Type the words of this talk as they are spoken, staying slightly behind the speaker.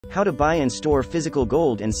How to buy and store physical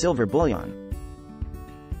gold and silver bullion.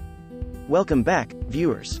 Welcome back,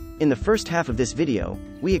 viewers. In the first half of this video,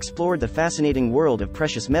 we explored the fascinating world of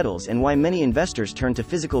precious metals and why many investors turn to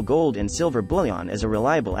physical gold and silver bullion as a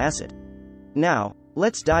reliable asset. Now,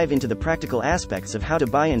 let's dive into the practical aspects of how to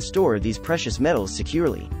buy and store these precious metals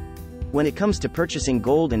securely. When it comes to purchasing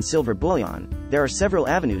gold and silver bullion, there are several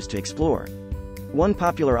avenues to explore. One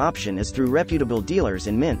popular option is through reputable dealers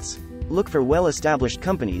and mints. Look for well-established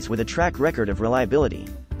companies with a track record of reliability.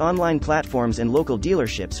 Online platforms and local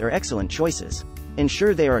dealerships are excellent choices.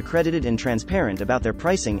 Ensure they are accredited and transparent about their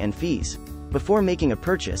pricing and fees. Before making a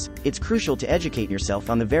purchase, it's crucial to educate yourself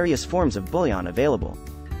on the various forms of bullion available.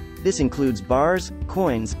 This includes bars,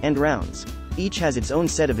 coins, and rounds. Each has its own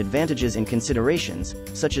set of advantages and considerations,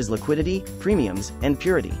 such as liquidity, premiums, and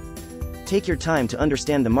purity. Take your time to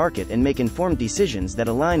understand the market and make informed decisions that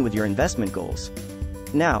align with your investment goals.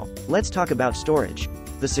 Now, let's talk about storage.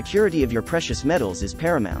 The security of your precious metals is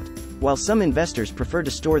paramount. While some investors prefer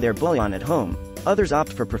to store their bullion at home, others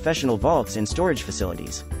opt for professional vaults and storage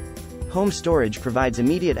facilities. Home storage provides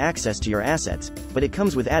immediate access to your assets, but it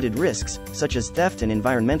comes with added risks, such as theft and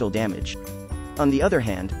environmental damage. On the other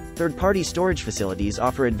hand, third-party storage facilities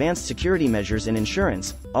offer advanced security measures and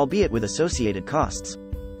insurance, albeit with associated costs.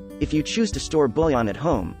 If you choose to store bullion at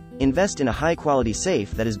home, invest in a high-quality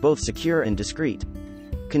safe that is both secure and discreet.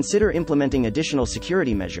 Consider implementing additional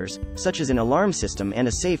security measures, such as an alarm system and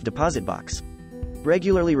a safe deposit box.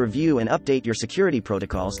 Regularly review and update your security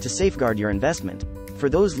protocols to safeguard your investment. For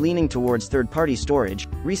those leaning towards third-party storage,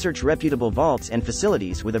 research reputable vaults and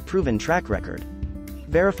facilities with a proven track record.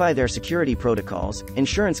 Verify their security protocols,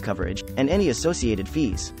 insurance coverage, and any associated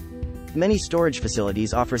fees. Many storage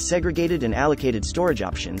facilities offer segregated and allocated storage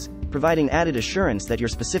options, providing added assurance that your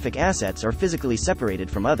specific assets are physically separated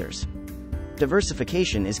from others.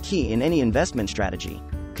 Diversification is key in any investment strategy.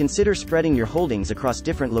 Consider spreading your holdings across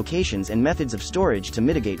different locations and methods of storage to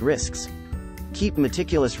mitigate risks. Keep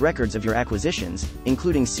meticulous records of your acquisitions,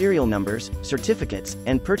 including serial numbers, certificates,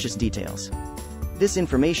 and purchase details. This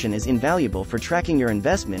information is invaluable for tracking your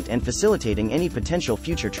investment and facilitating any potential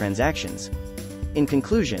future transactions. In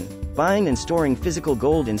conclusion, buying and storing physical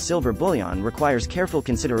gold and silver bullion requires careful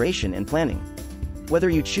consideration and planning. Whether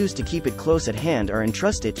you choose to keep it close at hand or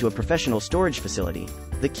entrust it to a professional storage facility,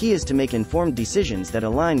 the key is to make informed decisions that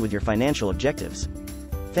align with your financial objectives.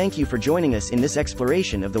 Thank you for joining us in this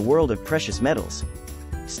exploration of the world of precious metals.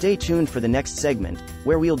 Stay tuned for the next segment,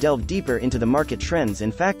 where we'll delve deeper into the market trends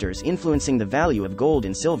and factors influencing the value of gold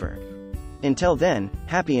and silver. Until then,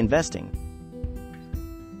 happy investing.